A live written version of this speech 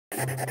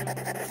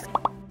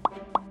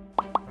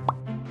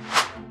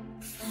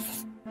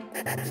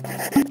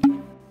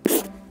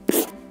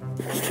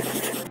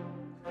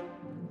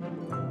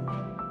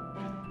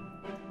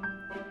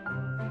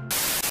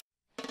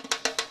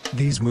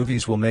These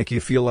movies will make you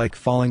feel like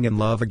falling in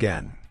love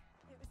again.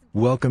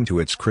 Welcome to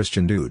It's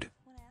Christian Dude.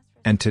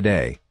 And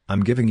today,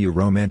 I'm giving you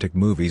romantic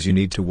movies you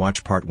need to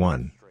watch part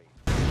 1.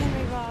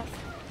 Henry Roth,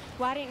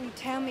 why didn't you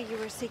tell me you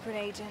were a secret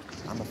agent?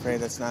 I'm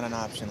afraid that's not an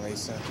option,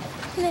 Lisa.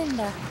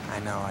 Linda. I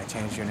know, I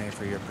changed your name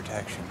for your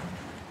protection.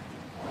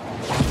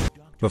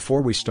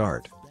 Before we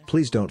start,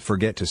 please don't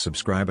forget to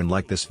subscribe and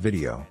like this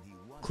video.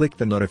 Click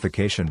the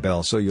notification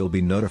bell so you'll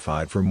be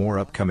notified for more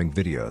upcoming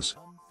videos.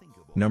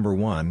 Number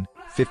 1,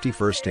 50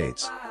 First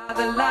Dates.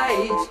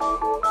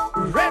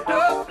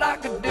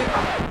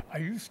 Are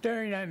you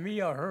staring at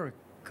me or her?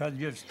 Because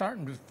you're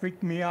starting to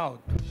freak me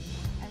out.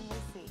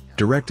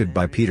 Directed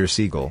by Peter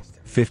Siegel,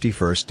 50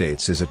 First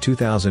Dates is a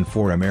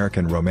 2004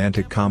 American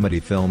romantic comedy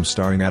film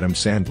starring Adam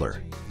Sandler,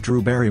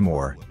 Drew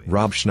Barrymore,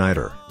 Rob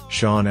Schneider,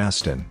 Sean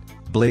Astin,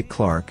 Blake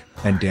Clark,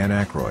 and Dan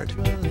Aykroyd.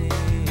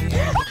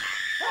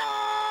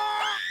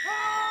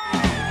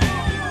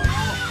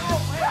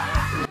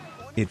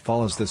 It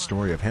follows the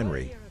story of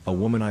Henry, a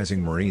womanizing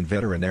Marine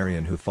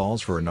veterinarian who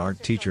falls for an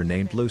art teacher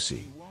named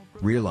Lucy.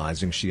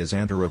 Realizing she has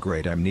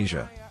anterograde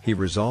amnesia, he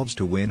resolves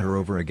to win her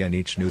over again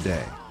each new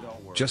day.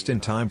 Just in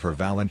time for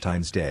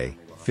Valentine's Day,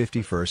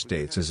 50 First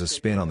Dates is a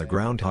spin on the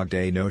Groundhog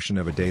Day notion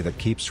of a day that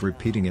keeps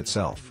repeating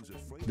itself.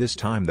 This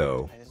time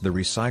though, the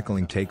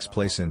recycling takes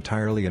place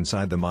entirely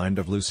inside the mind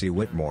of Lucy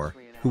Whitmore,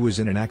 who was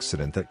in an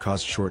accident that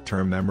caused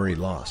short-term memory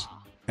loss.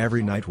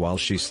 Every night while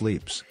she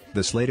sleeps,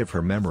 the slate of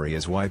her memory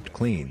is wiped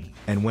clean,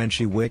 and when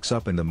she wakes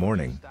up in the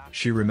morning,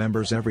 she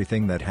remembers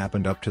everything that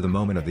happened up to the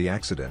moment of the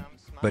accident,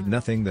 but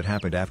nothing that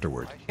happened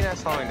afterward. You're not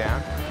slowing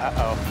down.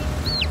 Uh-oh.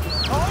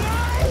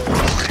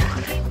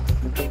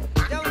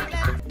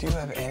 Do you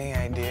have any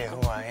idea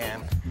who I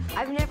am?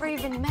 I've never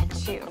even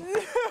met you.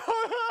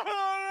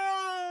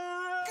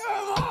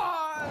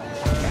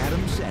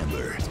 Adam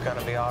Sandler. It's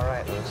gonna be all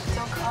right, Lucy.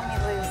 Don't call me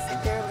Luz,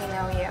 I barely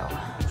know you.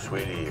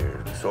 Sweetie,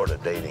 you're sort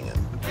of dating him.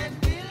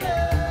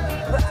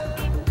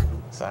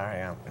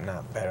 Sorry, I'm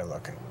not better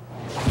looking.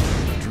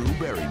 Drew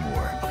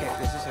Barrymore. Okay,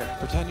 this is her.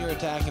 Pretend you're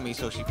attacking me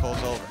so she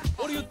pulls over.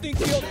 What do you think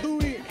you're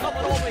doing?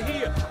 Coming over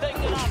here,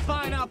 taking our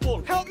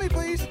pineapple. Help me,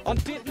 please. I'm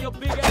hitting your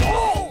big ass.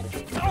 Oh!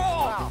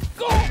 Oh!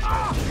 Go!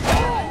 Ah!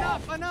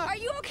 Enough. Are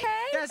you okay?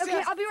 Yes, okay,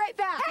 yes. I'll be right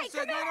back. Hey, No,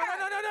 come no,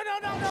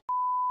 here! no.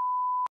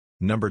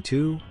 Number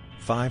 2,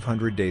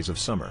 500 Days of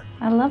Summer.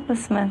 I love the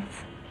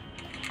Smiths.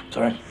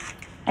 Sorry?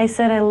 I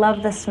said I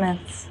love the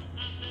Smiths.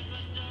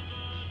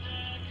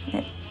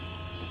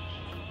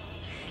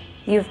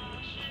 You've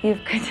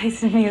good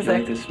taste in music. You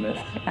like the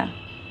Smiths? Yeah.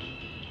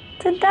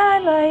 To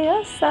die by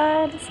your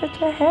side is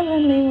such a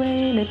heavenly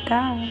way to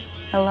die.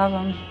 I love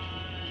them.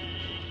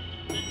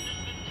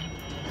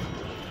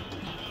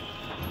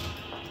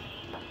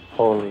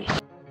 Holy.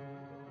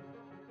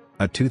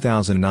 A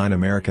 2009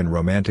 American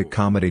romantic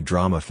comedy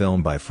drama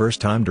film by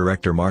first-time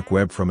director Mark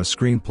Webb from a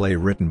screenplay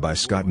written by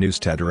Scott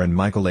Neustadter and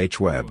Michael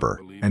H.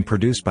 Weber, and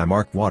produced by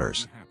Mark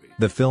Waters.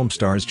 The film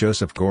stars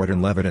Joseph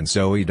Gordon-Levitt and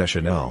Zooey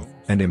Deschanel,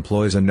 and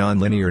employs a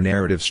non-linear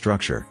narrative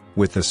structure,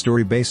 with the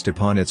story based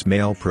upon its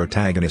male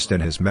protagonist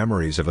and his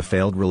memories of a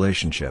failed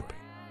relationship.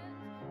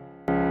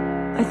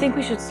 I think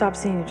we should stop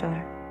seeing each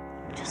other.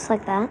 Just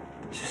like that?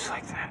 Just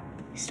like that.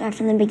 Start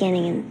from the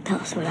beginning and tell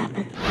us what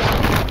happened.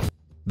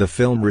 The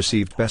film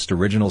received Best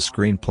Original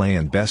Screenplay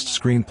and Best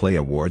Screenplay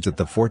awards at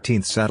the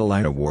 14th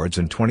Satellite Awards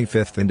and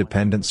 25th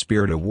Independent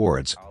Spirit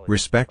Awards,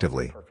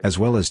 respectively, as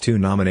well as 2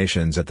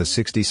 nominations at the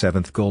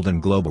 67th Golden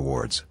Globe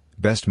Awards,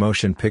 Best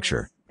Motion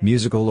Picture,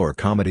 Musical or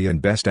Comedy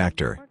and Best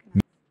Actor.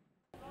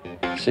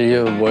 So you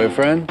have a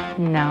boyfriend?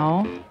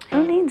 No.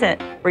 Who needs it?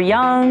 We're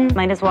young,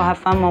 might as well have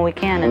fun while we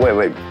can. And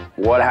Wait.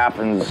 What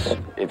happens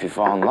if you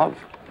fall in love?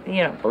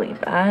 You don't believe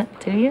that,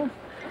 do you?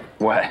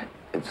 What?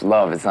 It's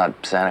love, it's not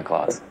Santa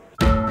Claus.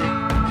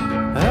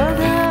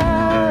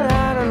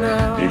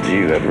 Did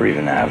you ever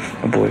even have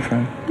a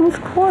boyfriend?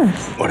 Of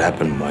course. What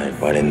happened?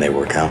 Why didn't they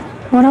work out?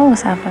 What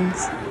always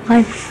happens?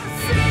 Life.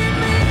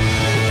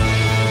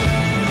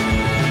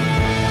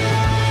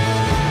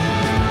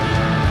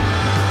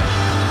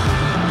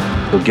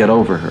 So get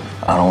over her.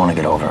 I don't want to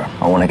get over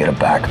her. I want to get it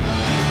back.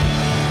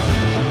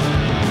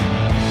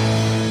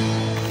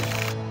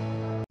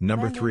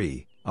 Number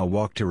 3, A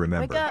Walk to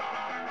Remember. Wake up.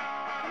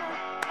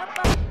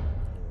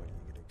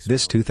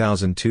 This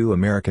 2002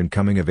 American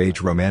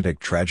coming-of-age romantic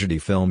tragedy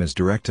film is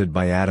directed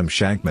by Adam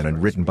Shankman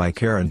and written by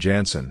Karen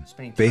Jansen,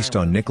 based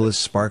on Nicholas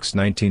Sparks'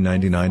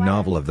 1999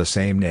 novel of the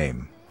same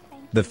name.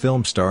 The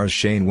film stars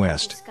Shane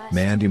West,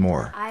 Mandy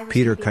Moore,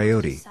 Peter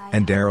Coyote,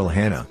 and Daryl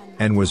Hannah,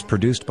 and was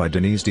produced by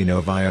Denise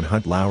DeNovi and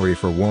Hunt Lowry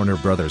for Warner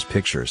Brothers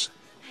Pictures.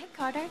 Hey,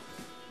 Carter.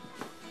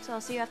 So I'll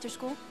see you after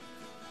school?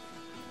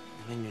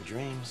 In your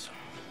dreams.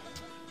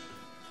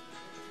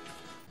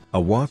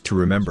 A Walk to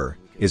Remember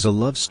is a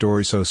love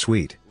story so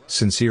sweet,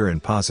 sincere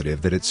and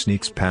positive that it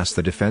sneaks past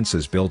the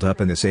defenses built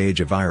up in this age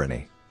of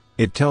irony.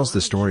 It tells the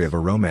story of a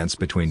romance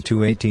between two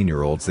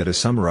 18-year-olds that is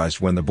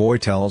summarized when the boy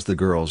tells the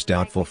girl's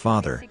doubtful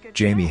father,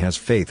 "Jamie has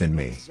faith in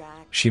me.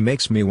 She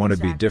makes me want to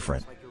be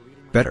different.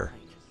 Better."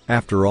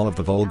 After all of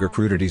the vulgar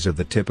crudities of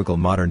the typical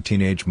modern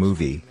teenage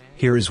movie,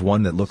 here is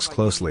one that looks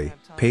closely,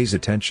 pays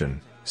attention,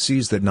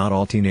 sees that not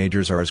all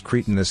teenagers are as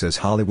cretinous as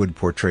Hollywood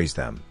portrays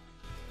them.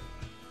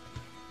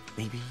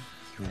 Maybe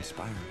you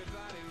inspire me.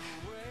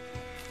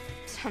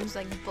 Sounds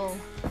like bull.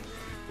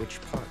 Which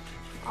part?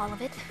 All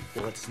of it.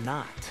 Well, it's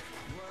not.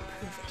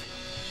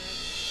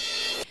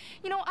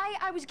 You know,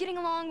 I was getting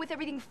along with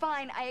everything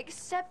fine. I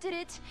accepted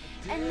it,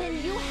 and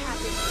then you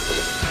happened.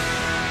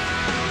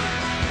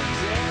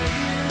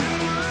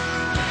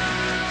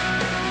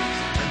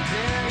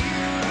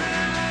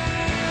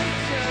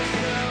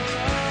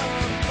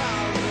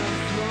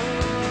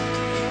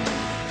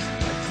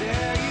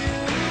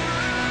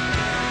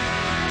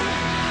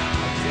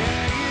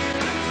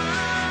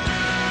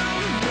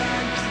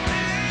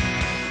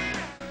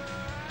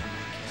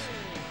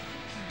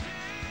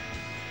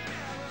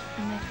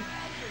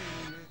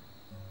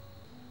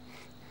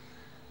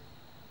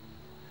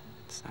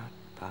 It's not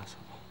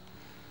possible.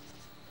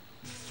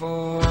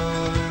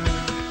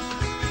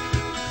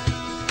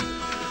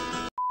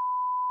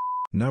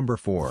 Number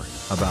 4,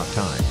 About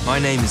Time. My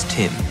name is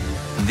Tim,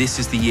 and this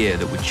is the year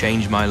that would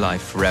change my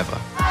life forever.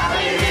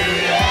 Happy New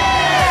Year!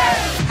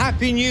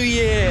 Happy New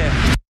Year!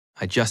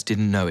 I just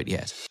didn't know it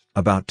yet.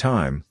 About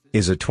Time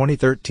is a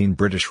 2013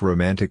 British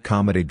romantic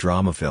comedy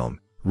drama film,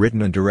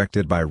 written and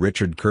directed by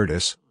Richard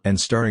Curtis, and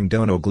starring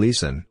Domhnall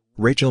Gleeson,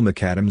 Rachel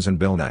McAdams and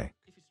Bill Nye.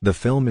 The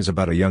film is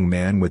about a young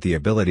man with the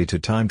ability to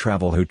time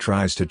travel who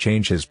tries to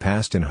change his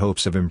past in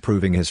hopes of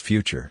improving his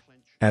future.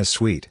 As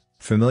sweet,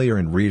 familiar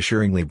and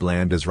reassuringly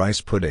bland as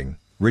rice pudding,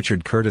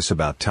 Richard Curtis'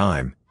 About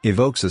Time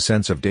evokes a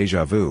sense of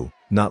déjà vu,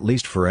 not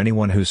least for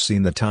anyone who's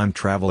seen The Time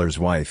Traveler's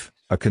Wife,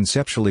 a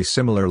conceptually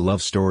similar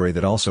love story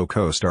that also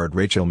co-starred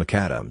Rachel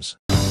McAdams.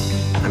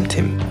 I'm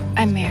Tim.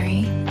 I'm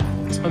Mary.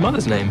 It's my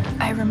mother's name.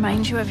 I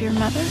remind you of your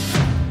mother?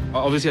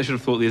 Obviously, I should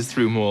have thought this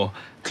through more.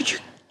 Could you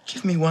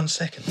give me 1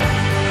 second?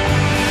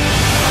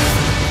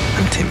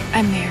 I'm Tim.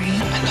 I'm Mary.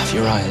 I love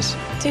your eyes.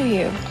 Do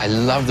you? I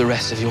love the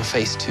rest of your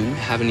face too.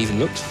 Haven't even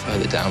looked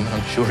further down, but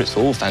I'm sure it's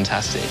all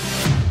fantastic.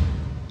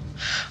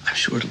 I'm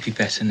sure it'll be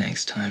better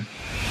next time.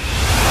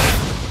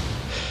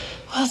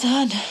 Well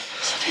done.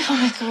 Some people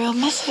make a real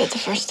mess of it the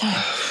first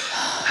time.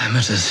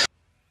 Amateurs.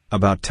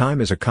 About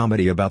Time is a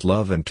comedy about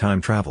love and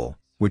time travel,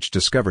 which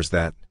discovers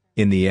that,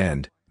 in the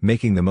end,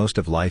 making the most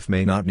of life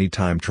may not need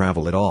time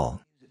travel at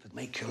all.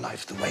 Make your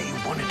life the way you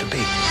want it to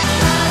be.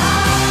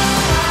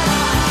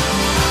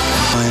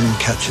 Time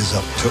catches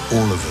up to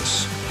all of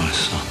us. My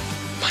son.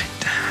 My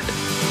dad.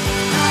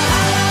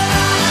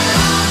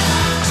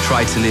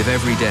 Try to live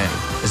every day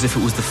as if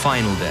it was the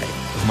final day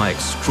of my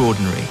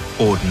extraordinary,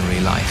 ordinary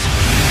life.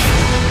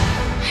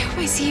 I hope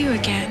I see you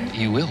again.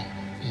 You will.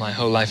 My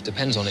whole life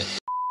depends on it.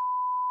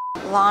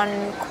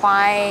 Lan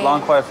Kwai.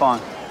 Lan Kwai Fong.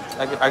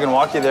 I can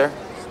walk you there.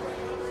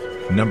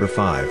 Number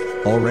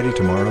 5, Already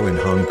Tomorrow in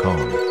Hong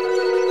Kong.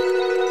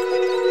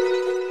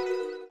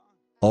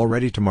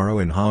 Already Tomorrow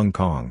in Hong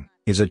Kong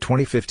is a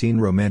 2015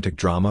 romantic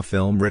drama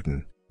film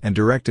written and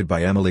directed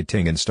by Emily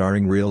Ting and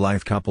starring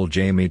real-life couple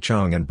Jamie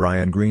Chung and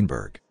Brian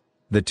Greenberg.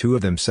 The two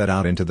of them set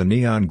out into the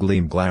neon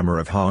gleam glamour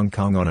of Hong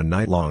Kong on a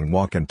night-long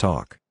walk and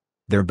talk.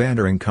 Their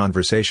bantering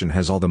conversation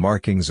has all the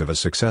markings of a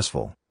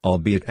successful,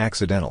 albeit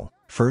accidental,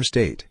 first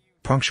date,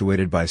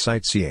 punctuated by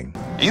sightseeing.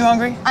 Are you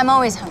hungry? I'm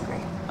always hungry.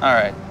 All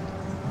right.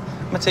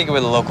 I'm gonna take you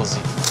where the locals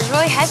eat. I was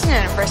really hesitant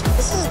at first, but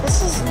this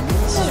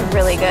is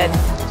really good.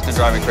 It's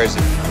gonna drive me crazy.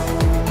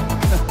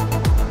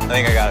 I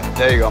think I got it.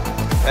 There you go.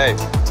 Hey,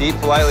 to eat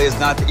politely is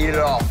not to eat at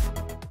all.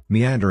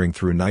 Meandering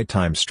through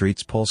nighttime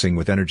streets pulsing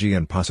with energy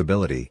and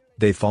possibility,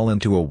 they fall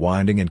into a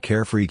winding and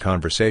carefree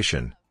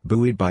conversation,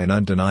 buoyed by an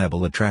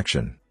undeniable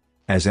attraction.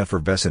 As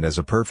effervescent as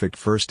a perfect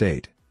first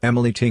date,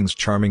 Emily Ting's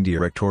charming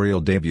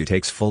directorial debut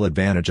takes full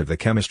advantage of the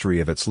chemistry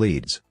of its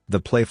leads, the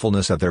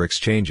playfulness of their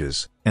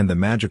exchanges, and the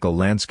magical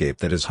landscape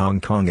that is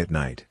Hong Kong at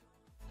night.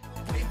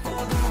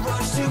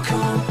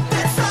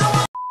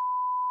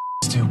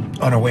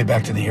 On our way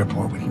back to the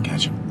airport, we can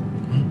catch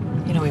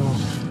him. You know we won't.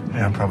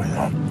 Yeah, probably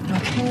not.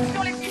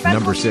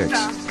 Number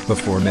 6,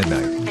 Before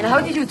Midnight. And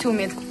how did you two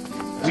meet?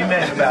 We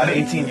met about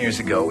 18 years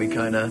ago. We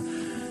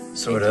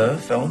sort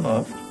of fell in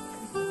love.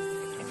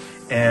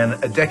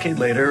 And a decade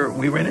later,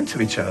 we ran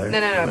into each other.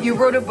 No. You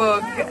wrote a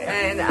book,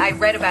 and I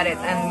read about it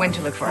and went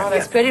to look for it. Oh,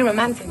 that's pretty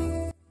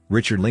romantic.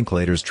 Richard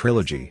Linklater's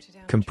trilogy,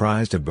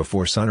 comprised of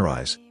Before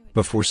Sunrise,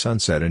 Before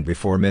Sunset and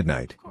Before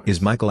Midnight,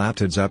 is Michael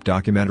Apted's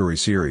documentary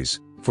series,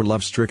 for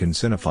love-stricken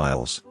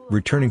cinephiles,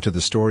 returning to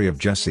the story of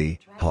Jesse,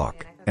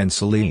 Hawk, and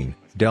Celine,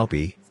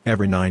 Delpy,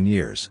 every 9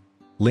 years.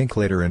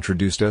 Linklater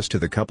introduced us to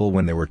the couple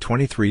when they were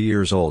 23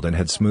 years old and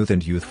had smooth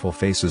and youthful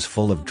faces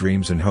full of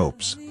dreams and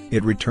hopes.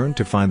 It returned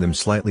to find them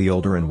slightly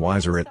older and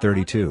wiser at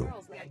 32.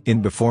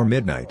 In Before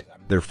Midnight,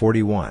 they're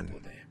 41.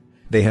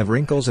 They have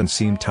wrinkles and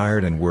seem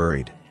tired and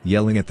worried,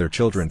 yelling at their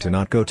children to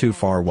not go too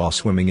far while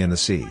swimming in the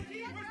sea.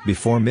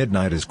 Before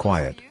Midnight is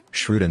quiet,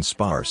 shrewd and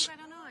sparse.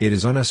 It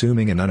is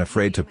unassuming and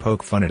unafraid to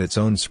poke fun at its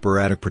own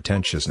sporadic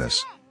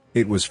pretentiousness.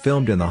 It was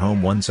filmed in the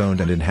home once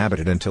owned and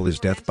inhabited until his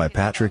death by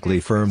Patrick Lee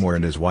Fermor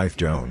and his wife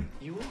Joan.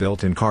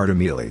 Built in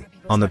Kardamili,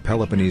 on the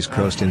Peloponnese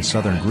coast in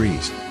southern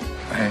Greece.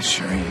 I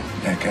assure you,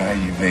 that guy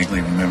you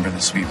vaguely remember, the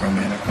sweet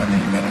romantic one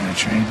that you met on a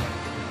train?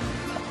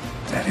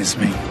 That is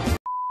me.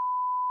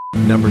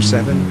 Number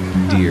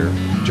 7, Dear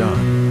John.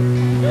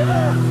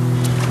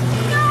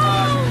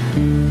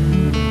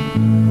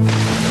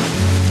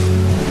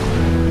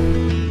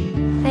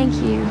 Thank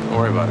you. Don't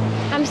worry about it.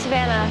 I'm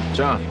Savannah.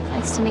 John.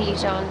 Nice to meet you,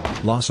 John.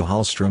 Lasse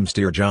Hallström's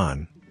Dear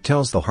John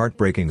tells the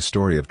heartbreaking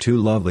story of two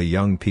lovely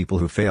young people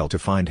who fail to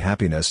find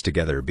happiness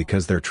together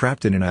because they're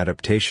trapped in an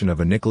adaptation of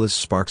a Nicholas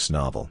Sparks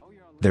novel.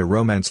 Their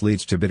romance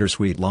leads to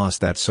bittersweet loss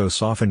that's so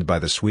softened by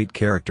the sweet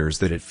characters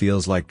that it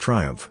feels like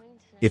triumph.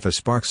 If a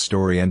Sparks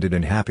story ended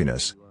in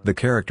happiness, the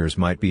characters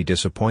might be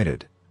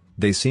disappointed.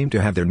 They seem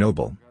to have their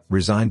noble,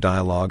 resigned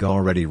dialogue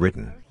already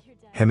written.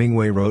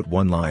 Hemingway wrote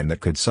one line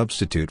that could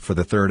substitute for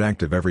the third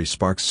act of every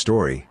Sparks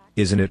story,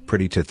 "Isn't it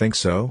pretty to think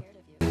so?"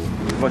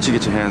 Why don't you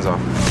get your hands off?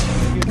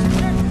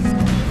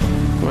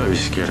 Why are you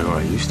scared of who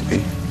I used to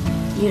be?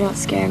 You don't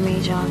scare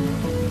me, John.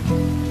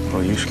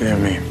 Well, you scare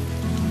me.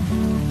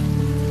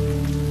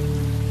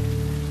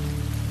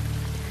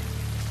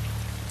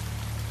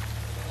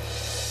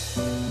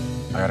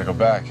 I gotta go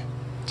back.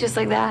 Just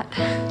like that.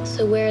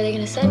 So where are they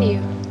gonna send you?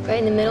 Right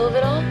in the middle of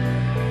it all?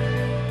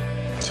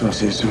 So I'll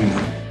see you soon,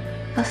 then.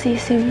 I'll see you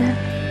soon then.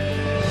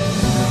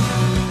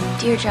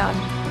 Dear John,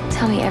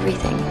 tell me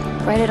everything.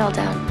 Write it all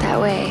down. That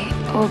way,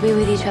 we'll be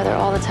with each other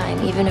all the time,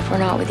 even if we're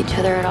not with each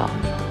other at all.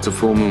 It's a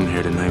full moon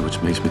here tonight,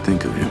 which makes me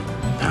think of you.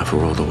 Half a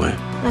world away.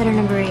 Letter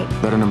number 8.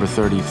 Letter number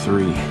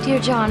 33. Dear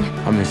John.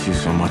 I miss you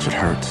so much it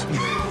hurts.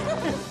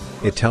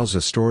 It tells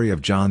a story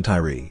of John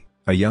Tyree,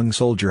 a young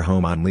soldier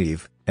home on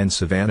leave, and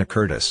Savannah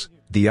Curtis,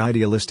 the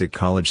idealistic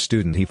college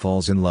student he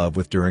falls in love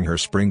with during her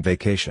spring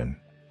vacation.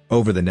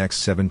 Over the next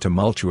 7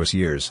 tumultuous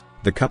years,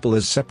 the couple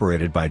is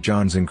separated by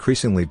John's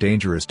increasingly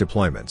dangerous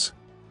deployments.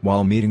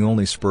 While meeting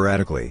only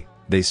sporadically,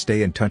 they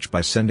stay in touch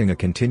by sending a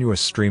continuous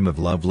stream of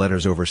love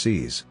letters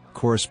overseas,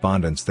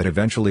 correspondence that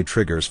eventually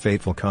triggers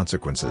fateful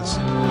consequences. A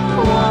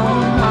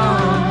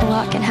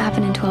lot can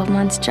happen in 12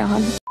 months,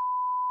 John.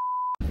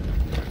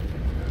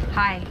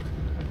 Hi.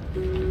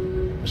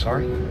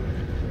 Sorry?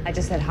 I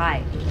just said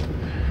hi.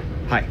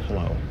 Hi,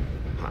 hello.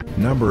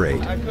 Number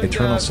 8,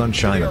 Eternal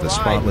Sunshine of the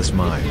Spotless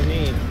Mind.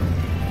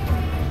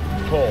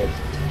 Cold.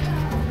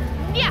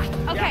 Yeah,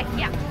 okay,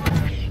 yeah.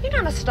 You're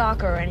not a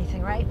stalker or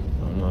anything, right?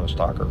 I'm not a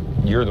stalker.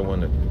 You're the one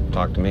that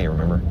talked to me,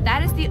 remember?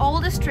 That is the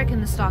oldest trick in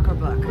the stalker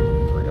book.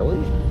 Really?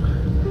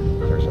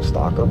 There's a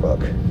stalker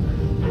book?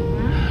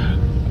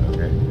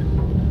 Okay.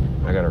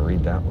 I gotta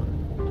read that one.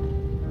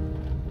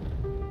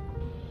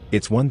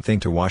 It's one thing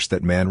to wash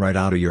that man right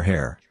out of your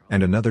hair,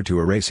 and another to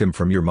erase him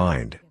from your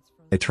mind.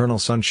 Eternal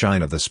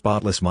Sunshine of the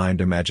Spotless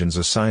Mind imagines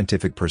a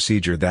scientific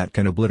procedure that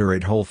can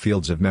obliterate whole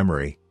fields of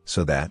memory,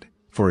 so that,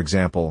 for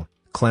example,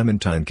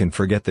 Clementine can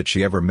forget that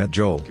she ever met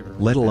Joel,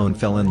 let alone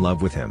fell in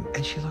love with him.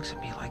 And she looks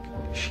at me like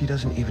she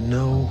doesn't even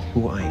know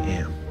who I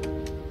am.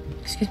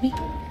 Excuse me?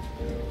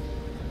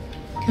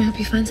 Can I help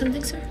you find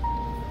something, sir?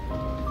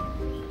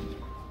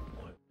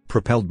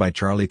 Propelled by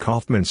Charlie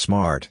Kaufman's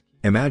smart,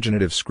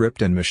 imaginative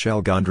script and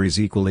Michel Gondry's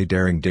equally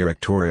daring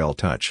directorial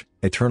touch,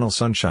 Eternal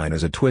Sunshine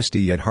is a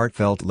twisty yet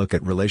heartfelt look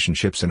at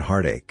relationships and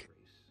heartache.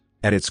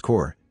 At its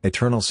core,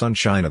 Eternal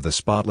Sunshine of the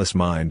Spotless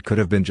Mind could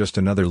have been just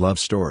another love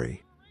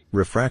story.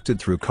 Refracted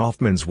through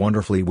Kaufman's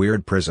wonderfully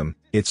weird prism,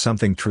 it's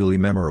something truly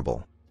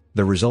memorable.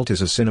 The result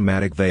is a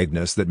cinematic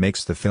vagueness that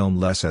makes the film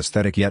less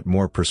aesthetic yet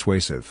more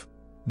persuasive.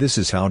 This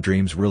is how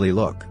dreams really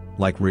look,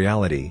 like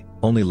reality,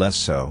 only less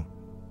so.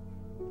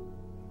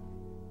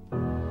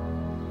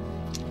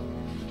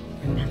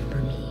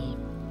 Remember me.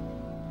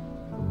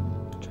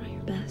 Try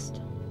your best.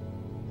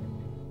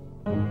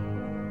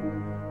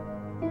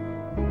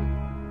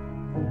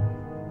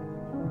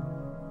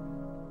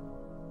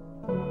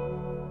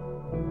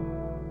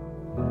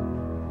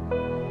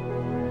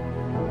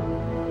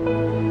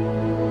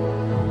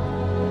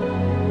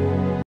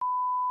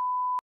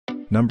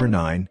 Number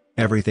 9,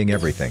 Everything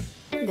Everything.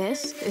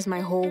 This is my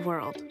whole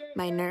world.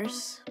 My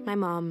nurse, my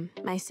mom,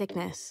 my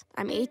sickness.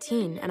 I'm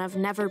 18 and I've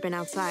never been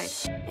outside.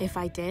 If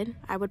I did,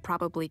 I would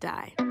probably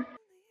die.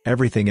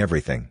 Everything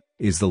Everything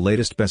is the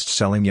latest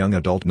best-selling young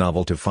adult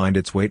novel to find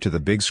its way to the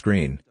big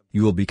screen.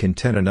 You will be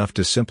content enough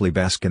to simply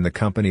bask in the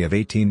company of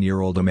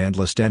 18-year-old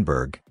Amandla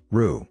Stenberg,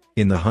 Rue,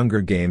 in the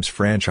Hunger Games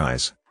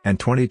franchise, and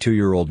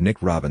 22-year-old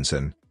Nick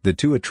Robinson, the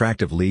two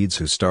attractive leads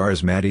who star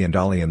as Maddie and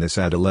Ollie in this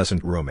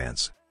adolescent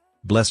romance.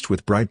 Blessed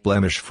with bright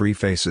blemish-free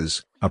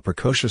faces, a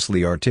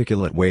precociously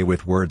articulate way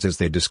with words as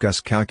they discuss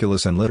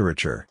calculus and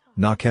literature,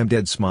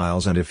 knock-em-dead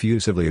smiles and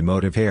effusively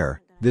emotive hair,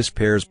 this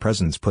pair's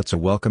presence puts a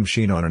welcome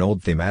sheen on an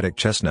old thematic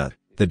chestnut,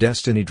 the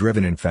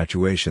destiny-driven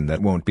infatuation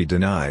that won't be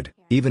denied,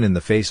 even in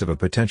the face of a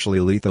potentially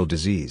lethal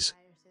disease.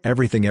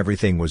 Everything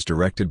Everything was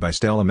directed by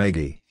Stella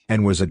Meggy,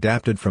 and was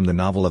adapted from the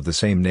novel of the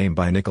same name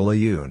by Nicola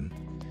Yoon.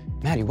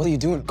 Maddie, what are you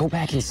doing? Go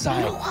back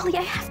inside. No, Wally,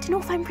 I have to know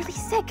if I'm really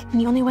sick.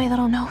 And the only way that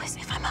I'll know is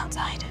if I'm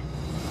outside.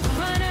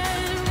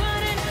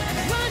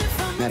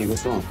 Maddie,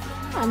 what's wrong?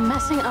 I'm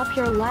messing up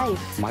your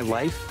life. My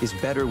life is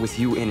better with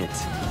you in it.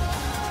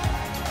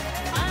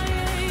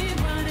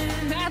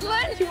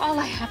 Madeline, you're all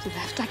I have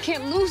left. I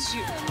can't lose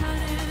you.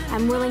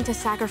 I'm willing to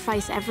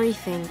sacrifice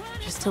everything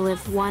just to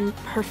live one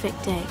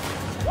perfect day.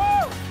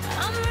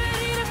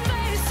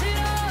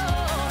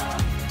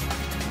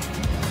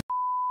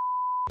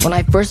 When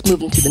I first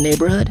moved into the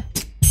neighborhood,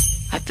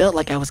 I felt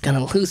like I was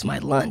gonna lose my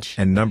lunch.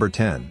 And number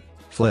 10,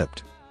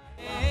 Flipped.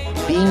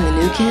 Being the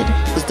new kid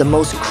was the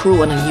most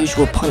cruel and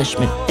unusual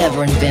punishment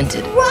ever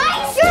invented.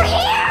 Bryce, you're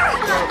here!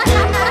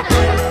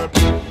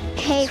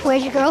 Hey,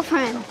 where's your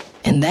girlfriend?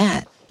 And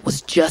that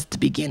was just the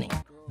beginning.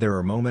 There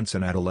are moments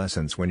in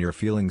adolescence when your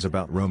feelings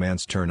about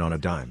romance turn on a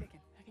dime.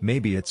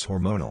 Maybe it's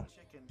hormonal.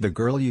 The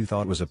girl you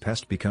thought was a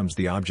pest becomes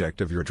the object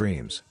of your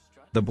dreams.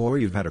 The boy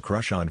you've had a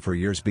crush on for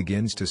years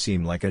begins to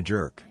seem like a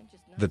jerk.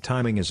 The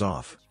timing is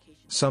off.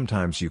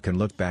 Sometimes you can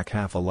look back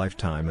half a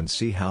lifetime and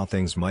see how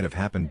things might have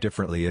happened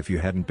differently if you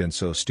hadn't been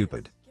so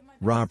stupid.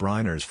 Rob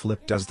Reiner's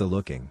Flip does the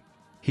looking.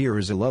 Here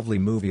is a lovely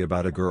movie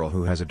about a girl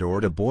who has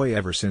adored a boy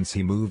ever since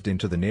he moved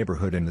into the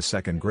neighborhood in the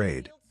 2nd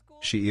grade.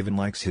 She even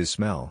likes his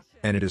smell,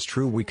 and it is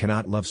true we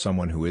cannot love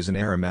someone who isn't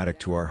aromatic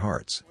to our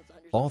hearts.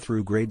 All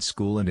through grade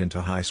school and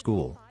into high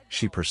school,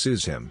 she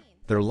pursues him.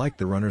 They're like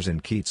the runners in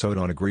Keats' Ode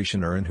on a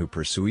Grecian urn who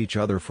pursue each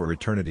other for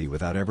eternity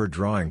without ever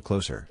drawing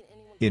closer.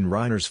 In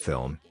Reiner's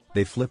film,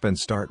 they flip and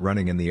start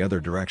running in the other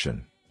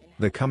direction.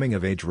 The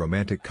coming-of-age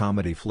romantic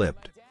comedy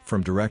Flipped,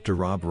 from director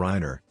Rob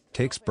Reiner,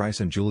 takes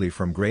Bryce and Julie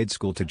from grade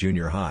school to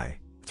junior high,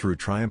 through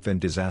triumph and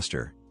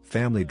disaster,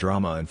 family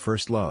drama and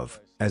first love,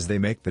 as they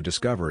make the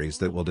discoveries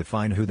that will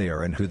define who they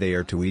are and who they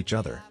are to each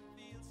other.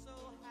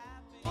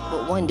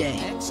 But one day,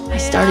 I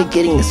started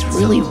getting this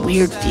really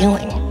weird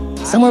feeling.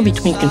 Somewhere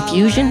between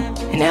confusion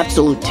and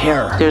absolute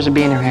terror. There's a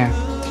bee in her hair.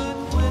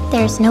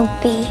 There's no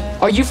bee.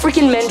 Are you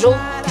freaking mental?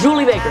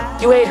 Julie Baker,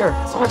 you hate her.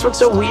 Oh, that's what's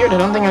so weird. I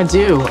don't think I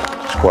do.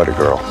 She's quite a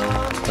girl.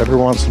 Every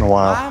once in a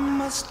while,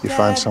 you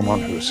find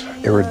someone who's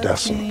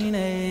iridescent.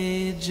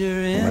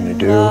 And when you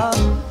do,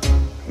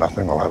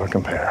 nothing will ever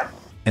compare.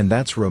 And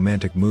that's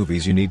Romantic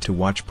Movies You Need to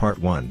Watch Part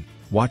 1.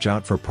 Watch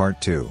out for Part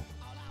 2.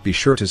 Be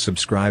sure to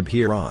subscribe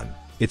here on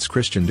It's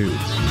Christian Dudes.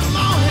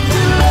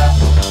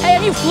 Hey,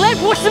 have you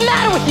flipped? What's the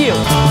matter with you?